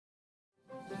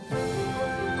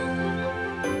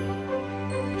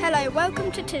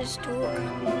welcome to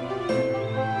TisTalk.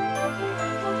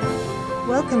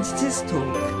 Welcome to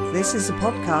TisTalk. This is a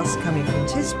podcast coming from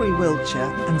Tisbury, Wiltshire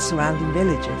and surrounding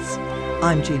villages.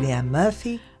 I'm Julianne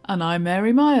Murphy. And I'm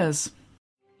Mary Myers.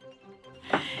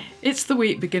 It's the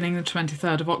week beginning the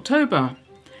 23rd of October.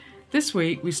 This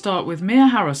week we start with Mia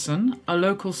Harrison, a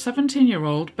local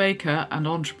 17-year-old baker and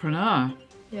entrepreneur.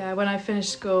 Yeah, when I finish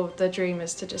school, the dream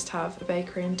is to just have a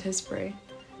bakery in Tisbury.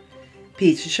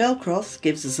 Peter Shallcross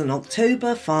gives us an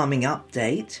October farming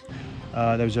update.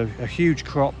 There was a huge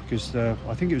crop because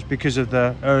I think it was because of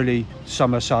the early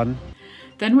summer sun.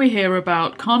 Then we hear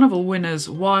about carnival winners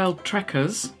Wild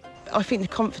Trekkers. I think the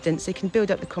confidence, they can build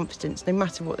up the confidence no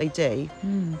matter what they do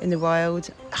in the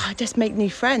wild. Just make new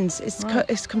friends.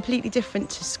 It's completely different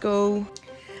to school.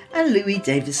 And Louis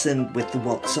Davison with the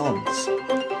What's Ons.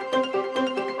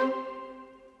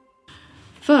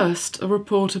 First, a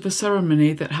report of a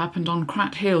ceremony that happened on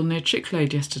Crat Hill near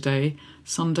Chicklade yesterday,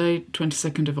 Sunday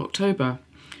 22nd of October.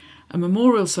 A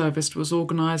memorial service was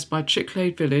organised by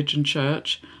Chicklade Village and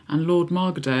Church and Lord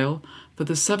Margadale for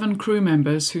the 7 crew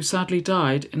members who sadly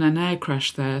died in an air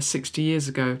crash there 60 years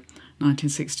ago,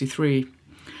 1963.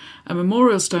 A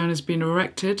memorial stone has been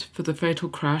erected for the fatal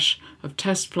crash of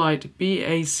test flight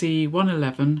BAC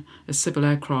 111, a civil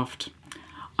aircraft.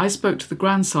 I spoke to the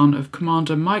grandson of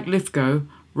Commander Mike Lithgow,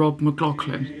 Rob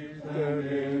McLaughlin.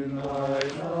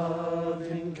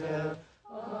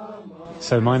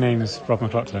 So my name's Rob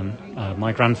McLaughlin.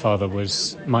 My grandfather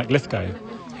was Mike Lithgow,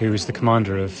 who was the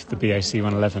commander of the BAC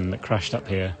 111 that crashed up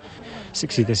here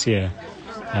 60 this year.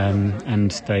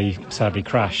 And they sadly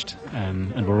crashed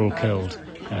and were all killed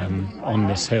on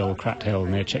this hill, Crat Hill,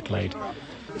 near Chicklade.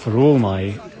 For all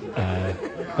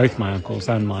both my uncles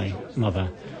and my mother,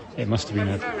 it must have been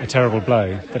a terrible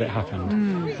blow that it happened,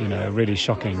 a really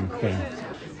shocking thing.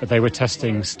 But they were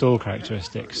testing stall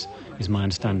characteristics, is my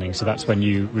understanding. So that's when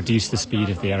you reduce the speed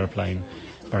of the aeroplane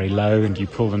very low and you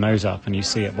pull the nose up and you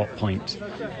see at what point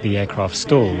the aircraft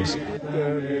stalls.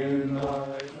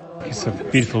 It's a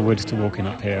beautiful wood to walk in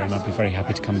up here, and I'd be very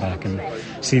happy to come back and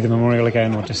see the memorial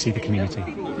again or just see the community.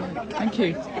 Thank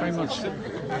you very much.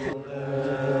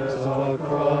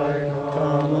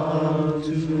 Come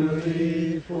unto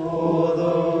thee for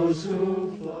those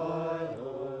who fly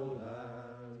o'er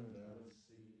land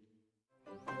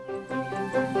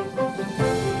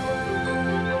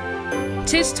and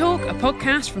sea. TisTalk, a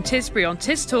podcast from Tisbury on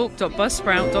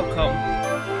tistalk.buzzsprout.com.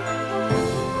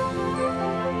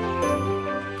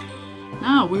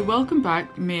 Now we welcome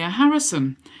back Mia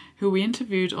Harrison, who we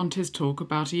interviewed on TisTalk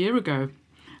about a year ago.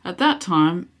 At that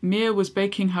time, Mia was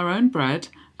baking her own bread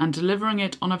and delivering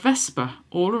it on a Vespa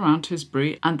all around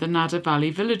Tisbury and the Nadder Valley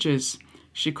villages.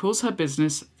 She calls her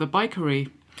business the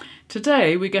Bikery.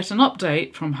 Today we get an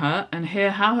update from her and hear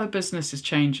how her business is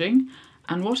changing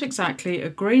and what exactly a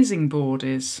grazing board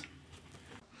is.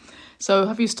 So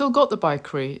have you still got the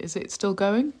Bikery? Is it still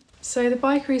going? So the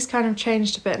bikery's kind of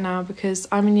changed a bit now because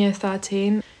I'm in year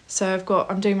 13. So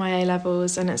I'm doing my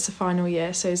A-levels and it's the final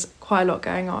year, so there's quite a lot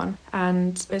going on.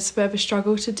 And it's a bit of a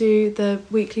struggle to do the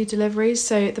weekly deliveries.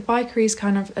 So the bikery's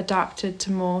kind of adapted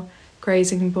to more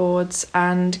grazing boards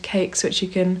and cakes, which you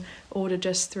can order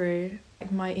just through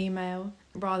my email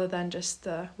rather than just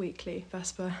the weekly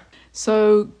Vespa.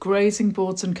 So grazing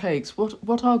boards and cakes,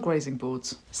 what are grazing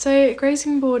boards? So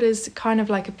grazing board is kind of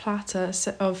like a platter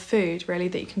of food really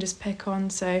that you can just pick on.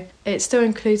 So it still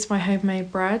includes my homemade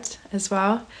bread as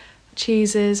well,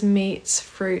 cheeses, meats,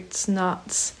 fruits,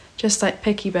 nuts, just like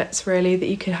picky bits really that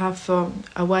you could have for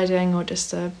a wedding or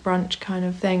just a brunch kind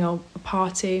of thing or a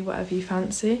party, whatever you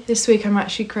fancy. This week I'm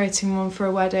actually creating one for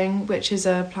a wedding, which is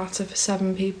a platter for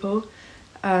 7 people.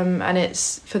 And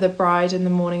it's for the bride in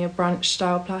the morning, a brunch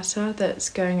style platter that's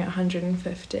going at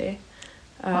 150.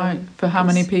 Right, for how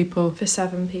many people? For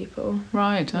 7 people.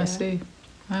 Right, I see.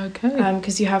 Okay.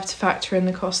 Because you have to factor in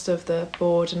the cost of the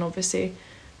board and obviously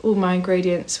all my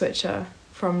ingredients, which are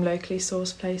from locally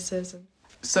sourced places.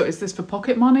 So is this for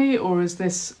pocket money or is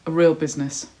this a real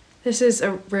business? This is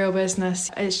a real business.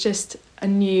 It's just a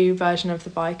new version of the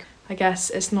bike. I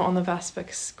guess it's not on the Vespa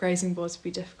because grazing boards would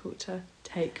be difficult to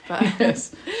take. But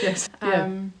yes. Yeah.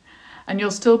 And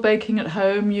you're still baking at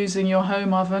home using your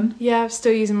home oven? Yeah, I'm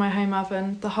still using my home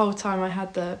oven. The whole time I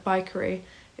had the bikery,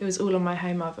 it was all on my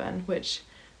home oven, which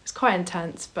was quite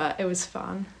intense, but it was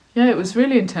fun. Yeah, it was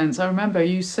really intense. I remember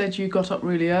you said you got up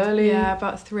really early. Yeah,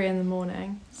 about 3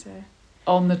 a.m. So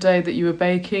on the day that you were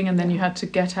baking, and then you had to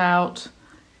get out.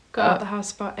 Got out the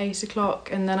house about 8 o'clock,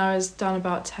 and then I was done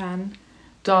about 10.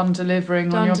 Done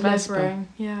delivering on your Vespa.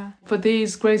 Yeah. For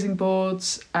these grazing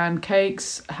boards and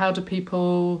cakes, how do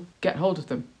people get hold of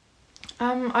them?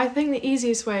 I think the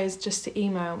easiest way is just to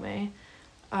email me.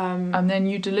 And then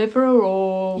you deliver,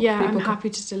 or Yeah, I'm happy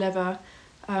to deliver.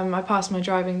 I passed my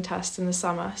driving test in the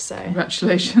summer, so...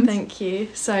 Congratulations. Thank you.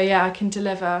 So yeah, I can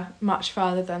deliver much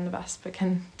farther than the Vespa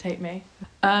can take me.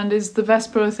 And is the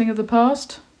Vespa a thing of the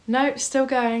past? No, still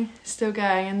going.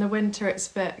 In the winter it's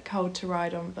a bit cold to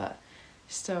ride on, but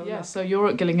still... Yeah, so you're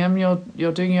at Gillingham,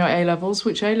 you're doing your A-levels.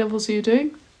 Which A-levels are you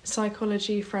doing?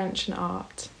 Psychology, French and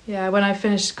art. Yeah, when I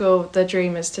finish school, the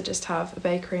dream is to just have a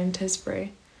bakery in Tisbury.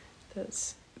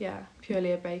 That's, yeah,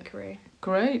 purely a bakery.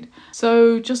 Great.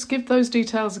 So just give those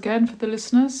details again for the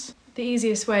listeners. The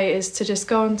easiest way is to just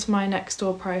go onto my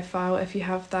Nextdoor profile if you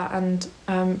have that and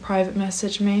private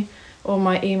message me, or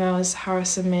my email is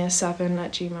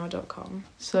harrisonmia7@gmail.com.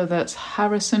 So that's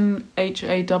Harrison,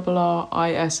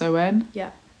 HARRISON,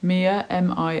 Yeah. Mia,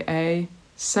 MIA,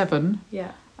 7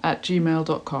 Yeah.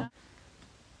 @gmail.com.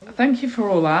 Thank you for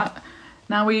all that.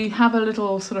 Now we have a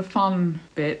little sort of fun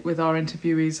bit with our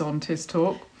interviewees on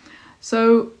TisTalk.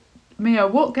 So, Mia,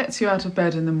 what gets you out of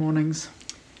bed in the mornings?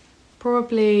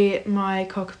 Probably my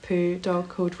cockapoo dog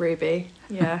called Ruby.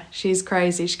 Yeah, she's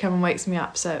crazy. She comes and wakes me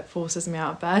up, so it forces me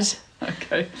out of bed.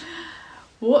 Okay.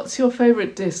 What's your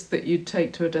favourite disc that you'd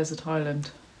take to a desert island?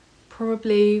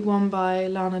 Probably one by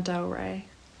Lana DelRay.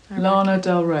 Lana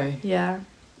DelRay. Yeah.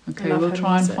 Okay, I love we'll her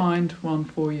try and music. find one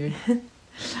for you.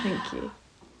 Thank you.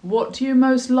 What do you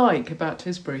most like about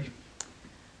Tisbury?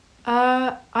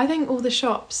 I think all the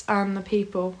shops and the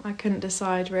people. I couldn't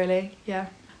decide really. Yeah.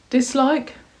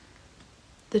 Dislike?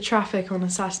 The traffic on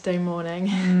a Saturday morning.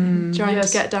 Trying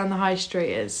yes. to get down the high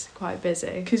street is quite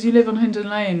busy. Because you live on Hindon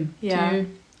Lane, Yeah. do you?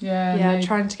 Yeah. Yeah, no.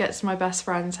 trying to get to my best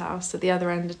friend's house at the other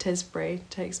end of Tisbury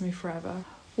takes me forever.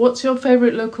 What's your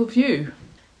favourite local view?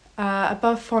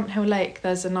 Above Fonthill Lake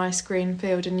there's a nice green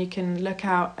field and you can look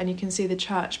out and you can see the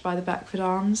church by the Beckford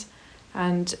Arms,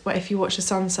 and if you watch the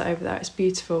sunset over there it's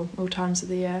beautiful all times of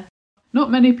the year. Not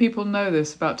many people know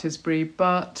this about Tisbury,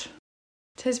 but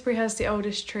Tisbury has the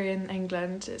oldest tree in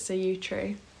England. It's a yew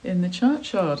tree. in the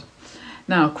churchyard.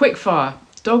 Now, quick fire.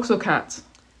 Dogs or cats?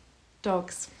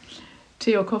 Dogs.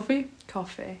 Tea or coffee?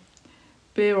 Coffee.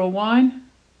 Beer or wine?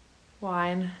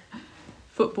 Wine.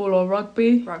 Football or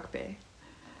rugby? Rugby.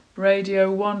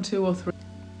 Radio 1, 2 or 3?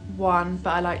 1, but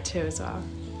I like 2 as well.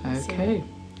 Okay.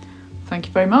 Thank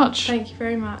you very much. Thank you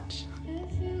very much.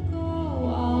 If you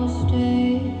go, I'll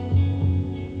stay.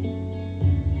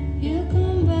 You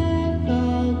come back,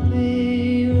 I'll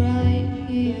be right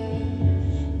here,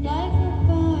 like a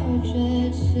barge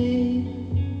at sea.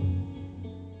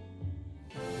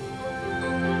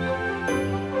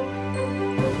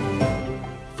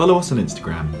 Follow us on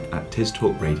Instagram at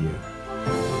TisTalk Radio.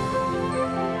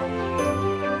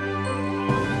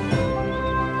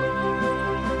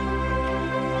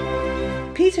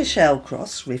 Peter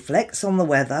Shallcross reflects on the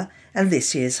weather and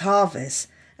this year's harvest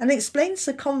and explains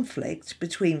the conflict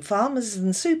between farmers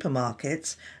and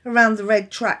supermarkets around the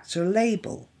red tractor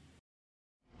label.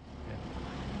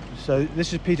 So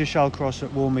this is Peter Shallcross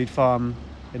at Warmead Farm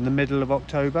in the middle of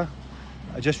October,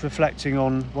 just reflecting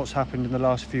on what's happened in the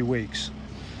last few weeks.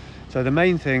 So the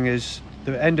main thing is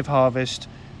the end of harvest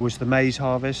was the maize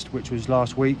harvest, which was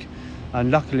last week, and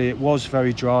luckily it was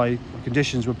very dry, the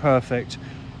conditions were perfect.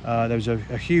 There was a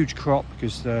huge crop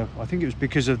because I think it was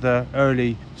because of the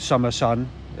early summer sun.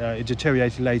 It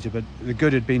deteriorated later, but the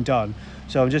good had been done.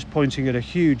 So I'm just pointing at a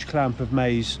huge clamp of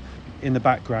maize in the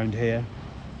background here,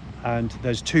 and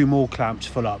there's 2 more clamps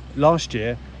full up. Last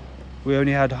year we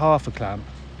only had half a clamp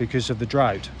because of the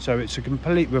drought, so it's a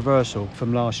complete reversal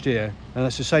from last year, and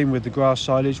that's the same with the grass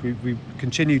silage. We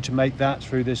continued to make that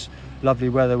through this lovely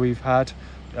weather we've had,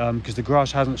 because the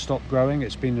grass hasn't stopped growing.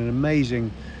 It's been an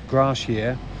amazing grass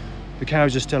year. The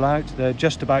cows are still out. They're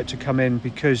just about to come in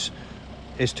because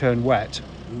it's turned wet.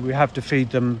 We have to feed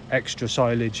them extra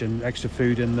silage and extra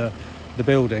food in the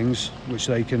buildings, which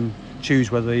they can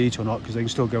choose whether they eat or not, because they can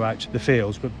still go out to the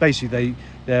fields. But basically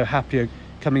they're happier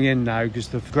coming in now because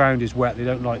the ground is wet. They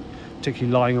don't like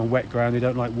particularly lying on wet ground. They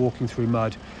don't like walking through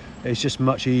mud. It's just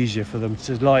much easier for them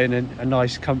to lie in a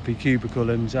nice comfy cubicle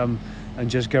and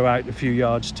just go out a few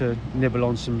yards to nibble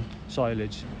on some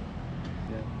silage.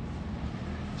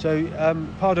 So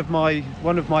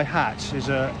one of my hats is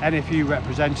a NFU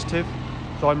representative.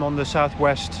 So I'm on the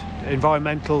Southwest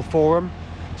Environmental Forum.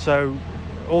 So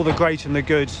all the great and the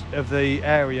good of the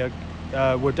area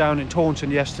were down in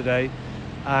Taunton yesterday,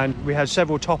 and we had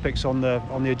several topics on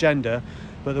the agenda.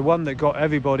 But the one that got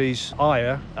everybody's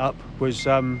ire up was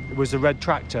the red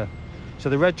tractor. So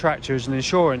the red tractor is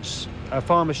a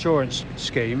farm assurance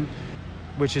scheme,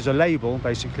 which is a label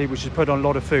basically, which is put on a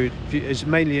lot of food. It's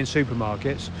mainly in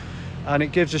supermarkets, and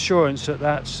it gives assurance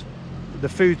that the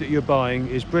food that you're buying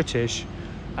is British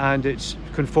and it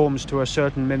conforms to a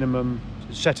certain minimum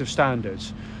set of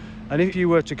standards. And if you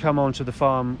were to come onto the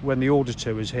farm when the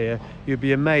auditor was here, you'd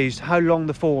be amazed how long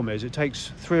the form is. It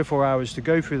takes 3 or 4 hours to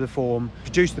go through the form,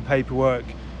 produce the paperwork,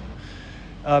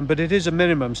 but it is a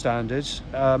minimum standards,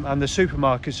 and the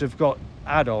supermarkets have got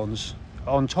add-ons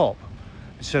on top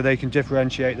so they can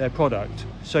differentiate their product.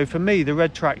 So for me, the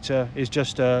red tractor is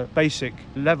just a basic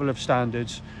level of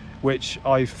standards which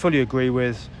I fully agree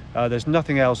with. There's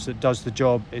nothing else that does the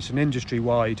job. It's an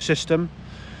industry-wide system.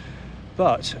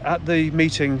 But at the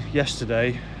meeting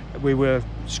yesterday, we were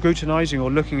scrutinising or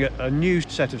looking at a new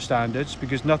set of standards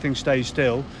because nothing stays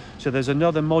still. So there's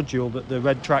another module that the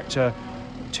red tractor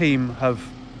team have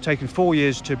taken 4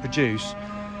 years to produce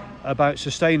about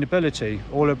sustainability,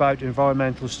 all about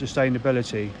environmental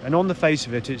sustainability. And on the face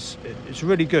of it, it's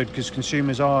really good because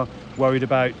consumers are worried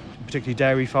about particularly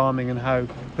dairy farming and how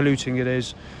polluting it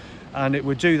is. And it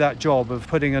would do that job of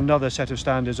putting another set of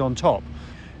standards on top.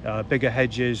 Bigger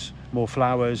hedges, more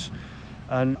flowers,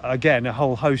 and again a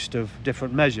whole host of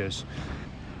different measures.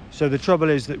 So the trouble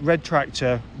is that Red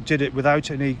Tractor did it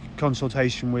without any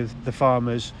consultation with the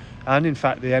farmers and in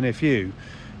fact the NFU,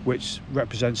 which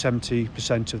represents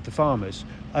 70% of the farmers.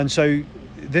 And so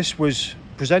this was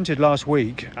presented last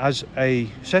week as a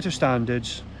set of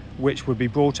standards which would be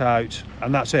brought out,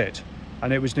 and that's it.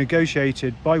 And it was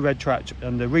negotiated by Red Tractor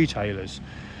and the retailers.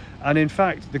 And in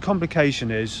fact the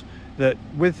complication is that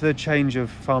with the change of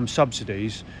farm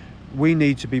subsidies, we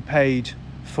need to be paid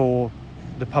for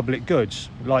the public goods,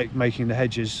 like making the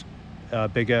hedges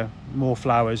bigger, more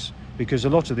flowers, because a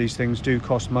lot of these things do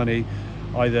cost money.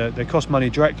 Either they cost money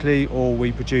directly or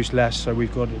we produce less, so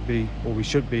we've got to be, or we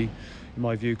should be, in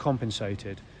my view,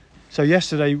 compensated. So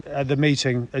yesterday at the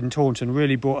meeting in Taunton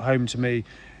really brought home to me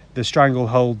the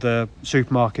stranglehold the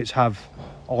supermarkets have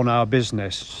on our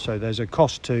business. So there's a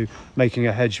cost to making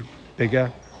a hedge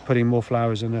bigger, putting more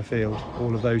flowers in their field,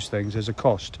 all of those things, there's a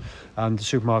cost, and the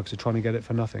supermarkets are trying to get it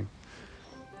for nothing.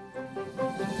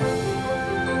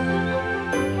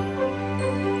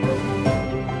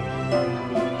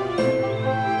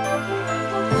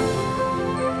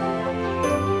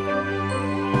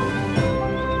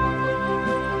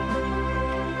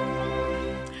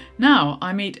 Now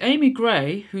I meet Amy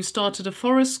Gray, who started a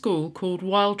forest school called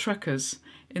Wild Trekkers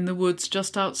in the woods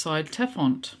just outside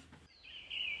Teffont.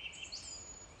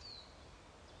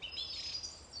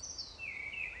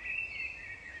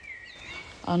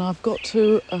 And I've got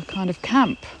to a kind of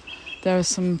camp. There are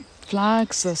some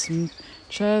flags, there's some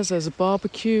chairs, there's a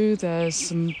barbecue, there's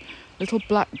some little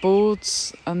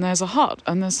blackboards, and there's a hut,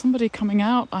 and there's somebody coming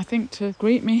out, I think, to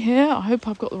greet me here. I hope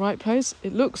I've got the right place.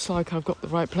 It looks like I've got the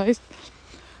right place.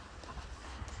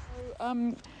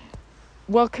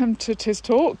 Welcome to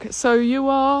TisTalk. So you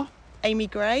are? Amy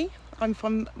Gray. I'm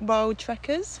from Wild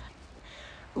Trekkers.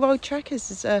 Wild Trekkers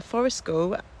is a forest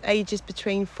school, ages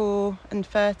between 4 and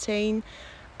 13.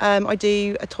 I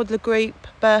do a toddler group,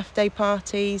 birthday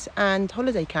parties and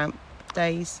holiday camp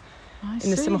days.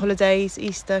 In the summer holidays,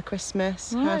 Easter,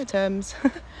 Christmas, half terms.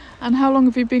 And how long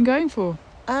have you been going for?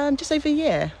 Just over a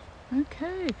year.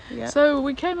 Okay. Yeah. So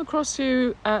we came across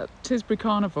you at Tisbury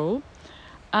Carnival.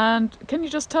 And can you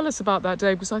just tell us about that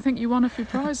day? Because I think you won a few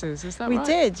prizes, is that right? We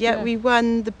did, yeah. We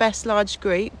won the best large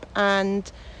group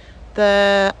and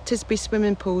the Tisbury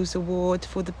Swimming Pools Award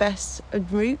for the best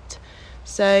route.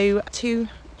 So 2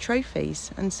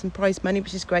 trophies and some prize money,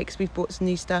 which is great because we've bought some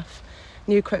new stuff,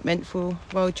 new equipment for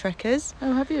Wild Trekkers.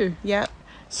 Oh, have you? Yeah.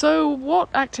 So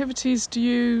what activities do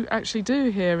you actually do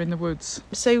here in the woods?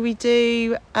 So we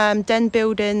do, den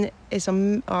building is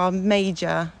our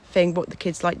major thing, what the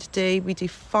kids like to do. We do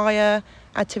fire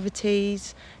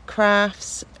activities,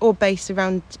 crafts, all based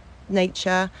around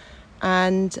nature,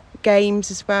 and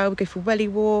games as well. We go for welly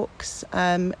walks,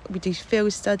 we do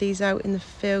field studies out in the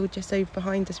field just over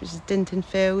behind us, which is Dinton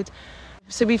Field.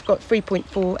 So we've got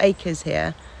 3.4 acres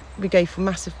here. We go for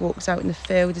massive walks out in the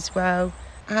field as well,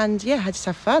 and yeah, I just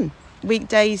have fun.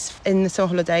 Weekdays in the summer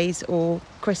holidays or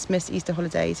Christmas, Easter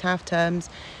holidays, half terms,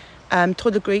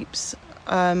 toddler groups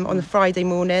on a Friday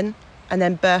morning, and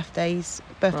then birthday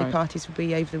parties will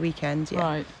be over the weekend. Yeah.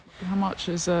 Right. How much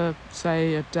is a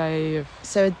day of?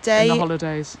 So a day in the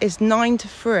holidays is 9 to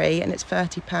 3, and it's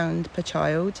 £30 per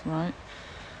child. Right.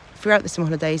 Throughout the summer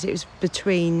holidays, it was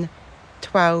between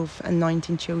 12 and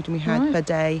 19 children we had per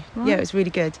day. Right. Yeah, it was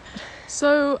really good.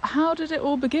 So how did it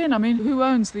all begin? I mean, who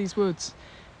owns these woods?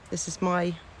 This is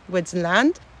my woods and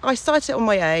land. I started it on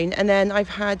my own, and then I've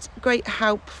had great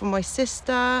help from my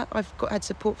sister. I've had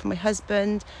support from my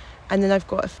husband, and then I've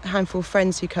got a handful of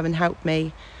friends who come and help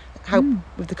me,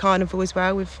 with the carnival as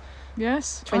well, with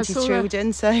Yes. 20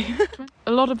 children, so...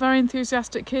 A lot of very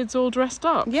enthusiastic kids all dressed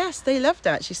up. Yes, they loved it,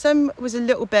 actually. Some was a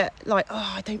little bit like,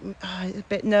 a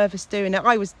bit nervous doing it.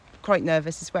 I was quite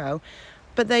nervous as well.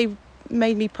 But they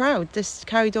made me proud. Just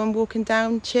carried on walking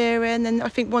down, cheering. And I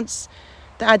think once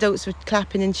the adults were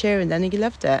clapping and cheering, then he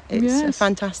loved it. It's a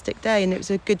fantastic day, and it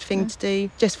was a good thing to do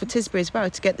just for Tisbury as well,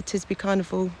 to get the Tisbury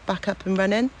Carnival back up and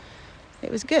running.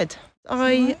 It was good.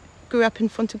 I grew up in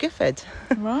Gifford.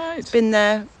 Right. Been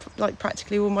there like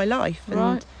practically all my life. And,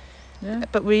 right. Yeah.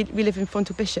 But we live in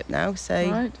Bishop now,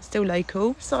 so still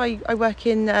local. So I work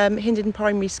in Hindon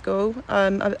Primary School.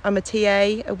 I'm a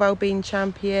TA, a wellbeing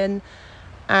champion,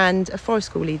 and a forest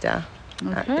school leader in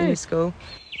the school.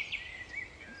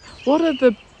 What are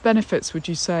the benefits, would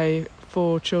you say,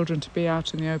 for children to be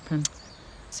out in the open?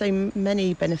 So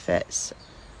many benefits.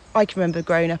 I can remember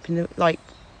growing up and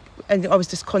I was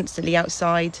just constantly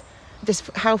outside. There's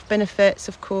health benefits,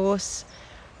 of course.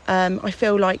 I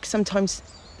feel like sometimes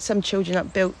some children are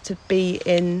built to be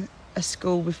in a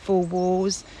school with 4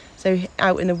 walls. So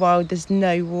out in the wild, there's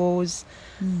no walls.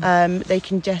 They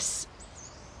can just...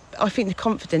 I think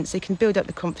they can build up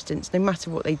the confidence no matter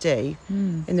what they do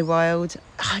in the wild.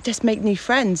 Just make new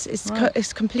friends.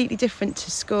 It's completely different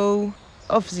to school.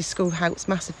 Obviously, school helps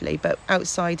massively, but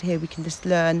outside here we can just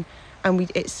learn, and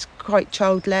it's quite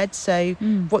child-led. So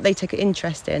what they take an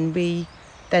interest in, we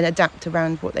then adapt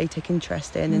around what they take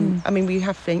interest in. And I mean, we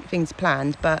have things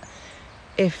planned, but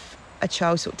if a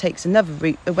child sort of takes another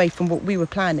route away from what we were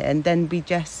planning, then we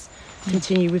just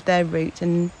continue with their route,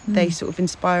 and they sort of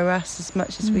inspire us as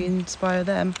much as we inspire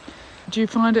them. Do you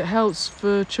find it helps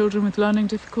for children with learning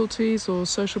difficulties or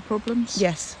social problems?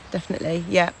 Yes, definitely,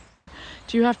 yeah.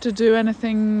 Do you have to do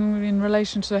anything in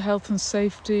relation to health and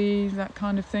safety, that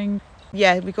kind of thing?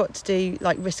 Yeah, we got to do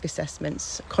like risk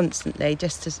assessments constantly,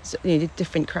 just to the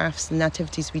different crafts and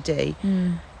activities we do.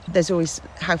 There's always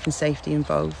health and safety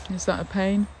involved. Is that a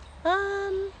pain?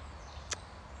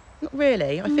 Not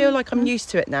really. I feel like I'm used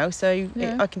to it now, so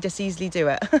I can just easily do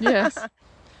it. Yes.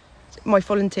 My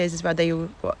volunteers as well, they all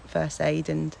got first aid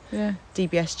and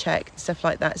DBS check and stuff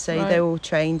like that, so they're all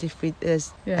trained if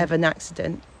there's ever an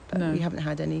accident, but we haven't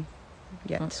had any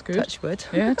yet. That's good. Touch wood.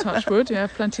 Yeah, touch wood. Yeah,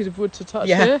 plenty of wood to touch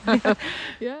here.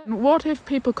 Yeah. What if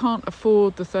people can't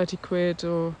afford the 30 quid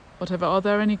or whatever? Are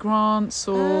there any grants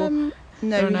or...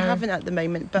 No, we haven't at the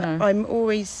moment, but I'm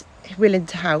always willing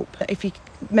to help. If you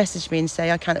message me and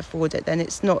say I can't afford it, then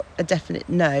it's not a definite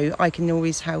no. I can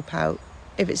always help out.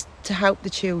 If it's to help the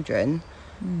children,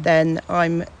 then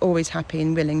I'm always happy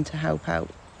and willing to help out.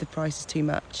 The price is too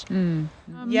much.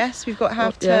 Yes, we've got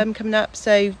half term coming up,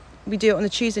 so we do it on a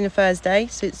Tuesday and a Thursday,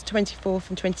 so it's 24th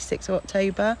and 26th of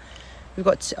October. We've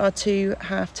got our 2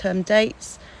 half-term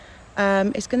dates.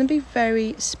 It's going to be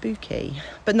very spooky,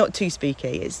 but not too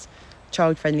spooky. It's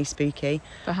child-friendly spooky.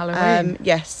 For Halloween?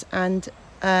 Yes, and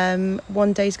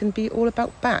one day is going to be all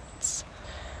about bats.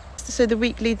 So the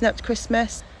week leading up to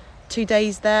Christmas, 2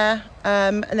 days there,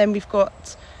 and then we've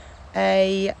got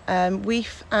a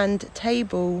wreath and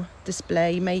table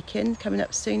display making coming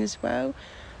up soon as well.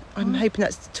 I'm hoping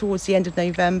that's towards the end of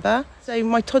November. So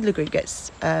my toddler group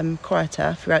gets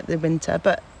quieter throughout the winter,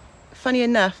 but funny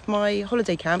enough, my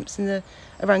holiday camps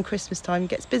around Christmas time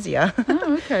gets busier.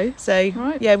 Oh, okay. So,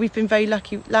 yeah, we've been very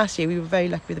lucky. Last year we were very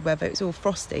lucky with the weather. It was all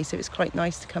frosty, so it was quite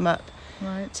nice to come up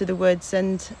to the woods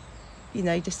and,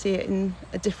 just see it in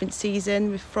a different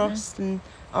season with frost and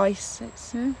ice.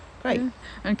 It's great. Yeah.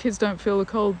 And kids don't feel the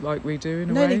cold like we do in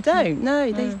a way. No, they don't.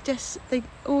 No, they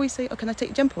always say, "Oh, can I take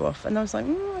your jumper off?" And I was like,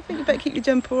 I think you better keep your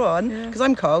jumper on because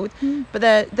I'm cold. But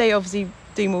they obviously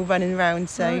do more running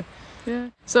around, so... Right. Yeah.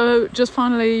 So just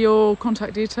finally, your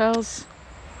contact details.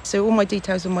 So all my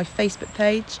details on my Facebook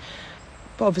page,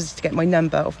 but obviously to get my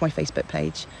number off my Facebook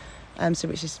page, so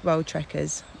which is Wild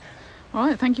Trekkers. All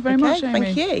right, thank you very much,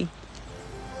 Amy. Thank you.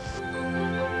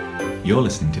 You're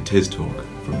listening to TisTalk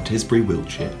from Tisbury,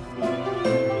 Wiltshire.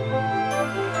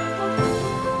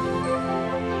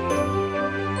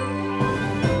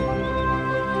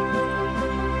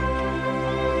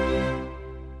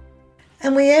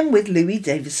 And we end with Louis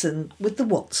Davison with the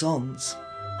What's Ons.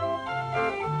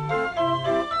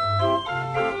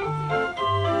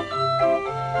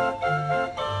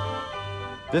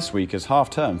 This week is half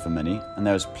term for many, and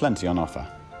there is plenty on offer.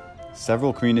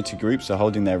 Several community groups are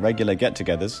holding their regular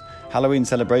get-togethers, Halloween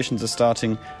celebrations are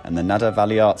starting, and the Nadder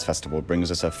Valley Arts Festival brings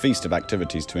us a feast of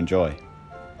activities to enjoy.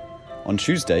 On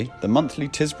Tuesday, the monthly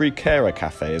Tisbury Carer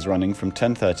Cafe is running from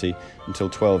 10:30 until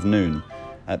 12 noon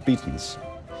at Beaton's.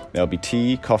 There'll be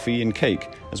tea, coffee and cake,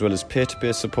 as well as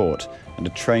peer-to-peer support and a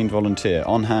trained volunteer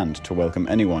on hand to welcome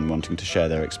anyone wanting to share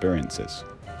their experiences.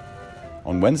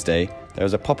 On Wednesday, there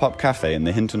is a pop-up cafe in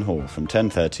the Hinton Hall from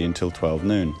 10:30 until 12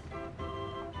 noon.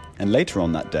 And later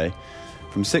on that day,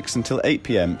 from 6 until 8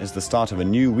 p.m. is the start of a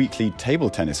new weekly table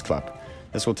tennis club.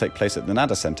 This will take place at the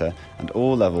Nadder Centre and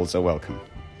all levels are welcome.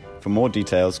 For more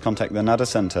details, contact the Nadder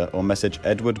Centre or message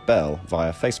Edward Bell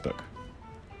via Facebook.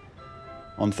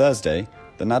 On Thursday,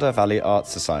 the Nadder Valley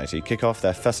Arts Society kick off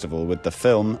their festival with the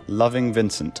film Loving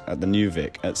Vincent at the New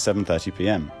Vic at 7:30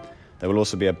 p.m. There will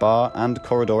also be a bar and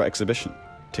corridor exhibition.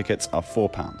 Tickets are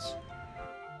 £4.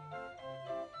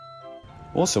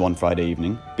 Also on Friday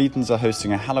evening, Beaton's are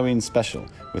hosting a Halloween special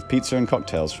with pizza and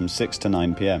cocktails from 6 to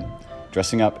 9 p.m.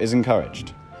 Dressing up is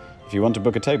encouraged. If you want to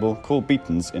book a table, call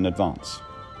Beaton's in advance.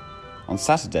 On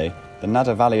Saturday, the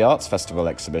Nadder Valley Arts Festival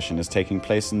exhibition is taking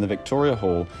place in the Victoria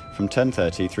Hall from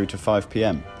 10:30 through to 5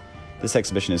 p.m. This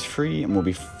exhibition is free and will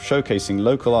be showcasing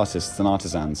local artists and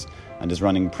artisans and is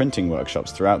running printing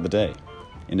workshops throughout the day.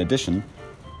 In addition,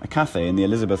 a cafe in the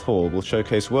Elizabeth Hall will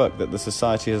showcase work that the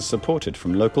Society has supported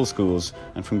from local schools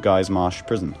and from Guy's Marsh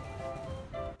Prison.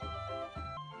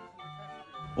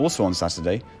 Also on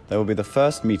Saturday, there will be the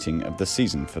first meeting of the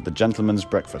season for the Gentleman's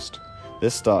Breakfast.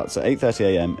 This starts at 8:30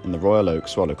 a.m. in the Royal Oak,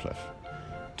 Swallowcliff.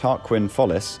 Tarquin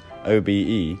Follis,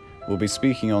 OBE, will be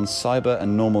speaking on cyber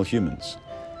and normal humans.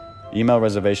 Email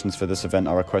reservations for this event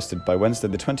are requested by Wednesday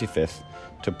the 25th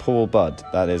to Paul Budd,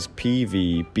 that is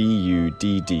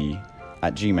PVBUDD,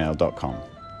 @gmail.com,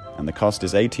 and the cost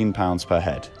is £18 per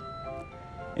head.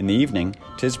 In the evening,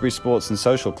 Tisbury Sports and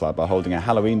Social Club are holding a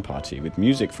Halloween party with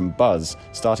music from Buzz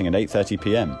starting at 8:30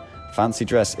 p.m. Fancy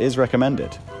dress is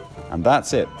recommended. And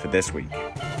that's it for this week.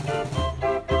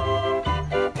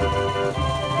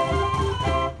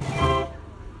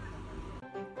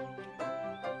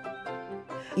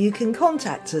 You can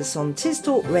contact us on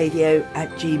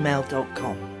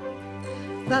tistalkradio@gmail.com.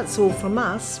 That's all from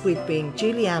us. We've been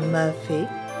Julianne Murphy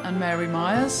and Mary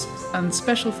Myers, and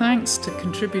special thanks to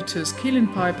contributors Keelan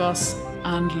Pybus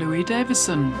and Louis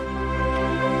Davison.